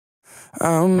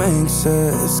I'm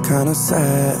anxious, kinda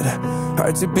sad.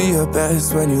 Hard to be your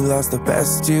best when you lost the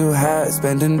best you had.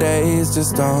 Spending days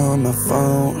just on my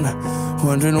phone,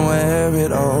 wondering where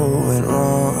it all went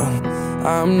wrong.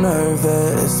 I'm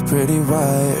nervous, pretty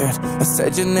wired. I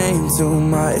said your name too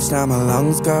much, now my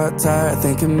lungs got tired.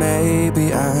 Thinking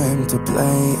maybe I'm to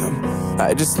blame.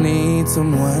 I just need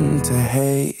someone to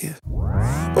hate.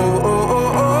 Oh, oh,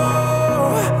 oh,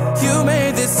 oh, you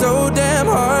made this so damn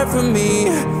hard for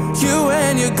me. You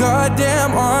and your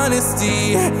goddamn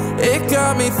honesty, it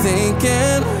got me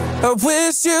thinking. I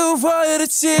wish you would've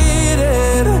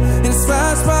cheated and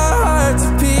smashed my heart to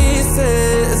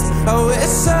pieces. I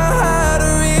wish I had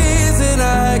a reason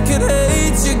I could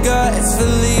hate you guys for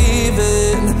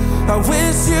leaving. I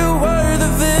wish you were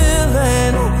the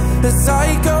villain, the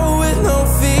psycho with no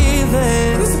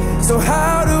feelings. So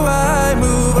how do I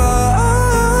move on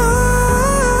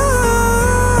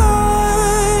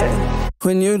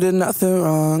when you did nothing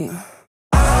wrong?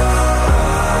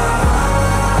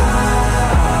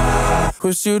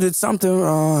 Wish you did something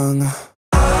wrong,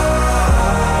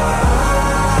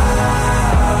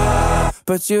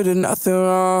 but you did nothing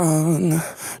wrong.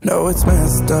 No, it's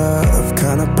messed up,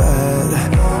 kinda bad,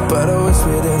 but I wish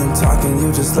we didn't talk and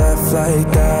you just left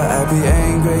like that. I'd be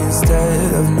angry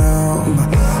instead of numb.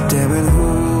 Damn it, who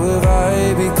have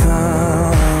I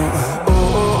become? Oh,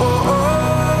 oh, oh,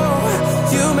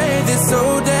 oh, you made this so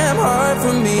damn hard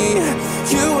for me.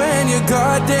 You and your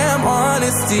goddamn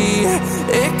honesty,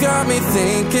 it got me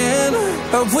thinking.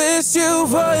 I wish you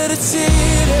would've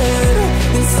cheated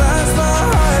and slashed my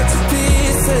heart to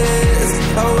pieces.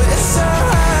 I wish I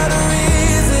had a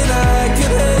reason I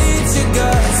could hate you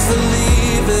guys for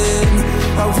leaving.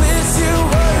 I wish you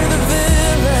were the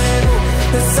villain,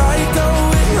 the psycho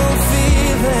with no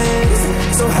feelings.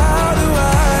 So how do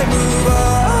I move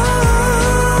on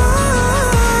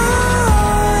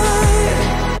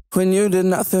when you did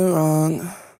nothing wrong?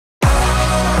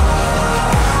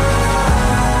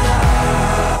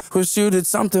 Wish you did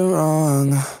something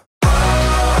wrong,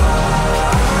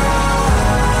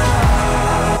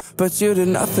 but you did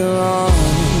nothing wrong.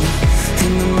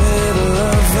 In the middle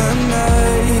of the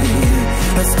night,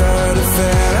 I started to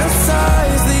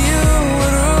fantasize that you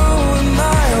would ruin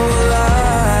my whole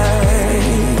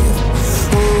life.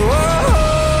 Oh, oh,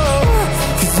 oh,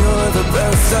 'cause you're the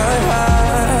best I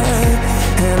had,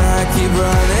 and I keep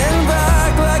running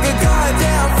back like a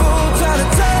goddamn fool, trying to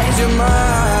change your mind.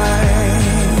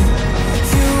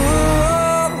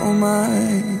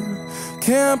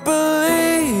 Can't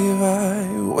believe I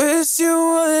wish you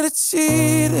would've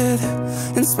cheated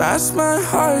and smashed my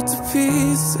heart to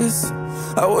pieces.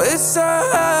 I wish I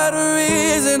had a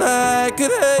reason I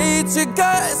could hate you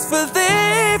guys for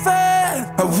leaving.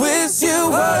 I wish you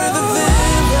were the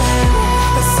villain,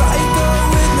 a psycho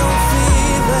with no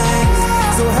feelings.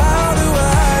 So how do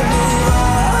I move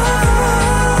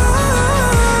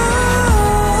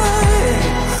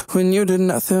on when you did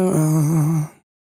nothing wrong?